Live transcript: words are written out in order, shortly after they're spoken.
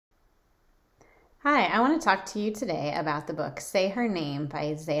Hi, I want to talk to you today about the book Say Her Name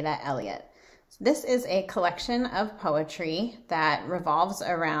by Zetta Elliot. This is a collection of poetry that revolves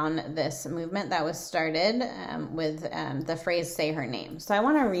around this movement that was started with the phrase Say Her Name. So I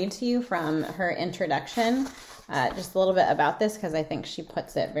want to read to you from her introduction just a little bit about this because I think she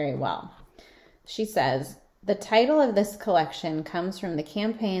puts it very well. She says, "The title of this collection comes from the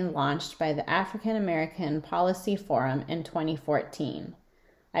campaign launched by the African American Policy Forum in 2014.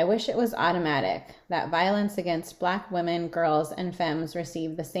 I wish it was automatic, that violence against Black women, girls, and femmes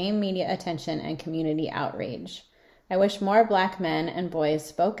receive the same media attention and community outrage. I wish more Black men and boys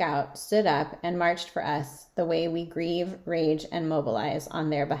spoke out, stood up, and marched for us the way we grieve, rage, and mobilize on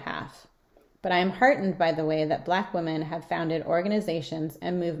their behalf. But I am heartened by the way that Black women have founded organizations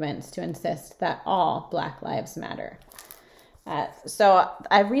and movements to insist that all Black lives matter." So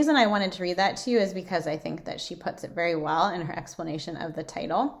the reason I wanted to read that to you is because I think that she puts it very well in her explanation of the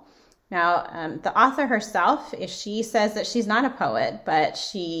title. Now, the author herself, she says that she's not a poet, but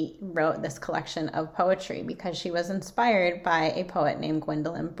she wrote this collection of poetry because she was inspired by a poet named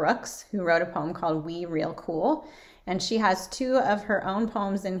Gwendolyn Brooks, who wrote a poem called We Real Cool. And she has two of her own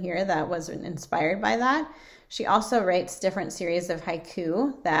poems in here that was inspired by that. She also writes different series of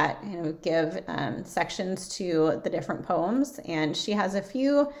haiku that give sections to the different poems. And she has a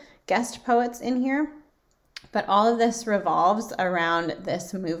few guest poets in here. But all of this revolves around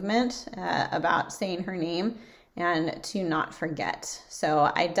this movement about saying her name and to not forget. So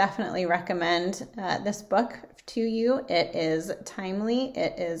I definitely recommend this book to you. It is timely.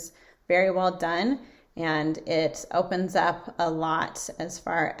 It is very well done. And it opens up a lot as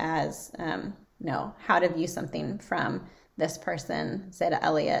far as how to view something from this person, Zetta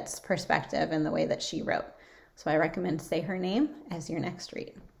Elliot's perspective and the way that she wrote. So I recommend Say Her Name as your next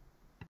read.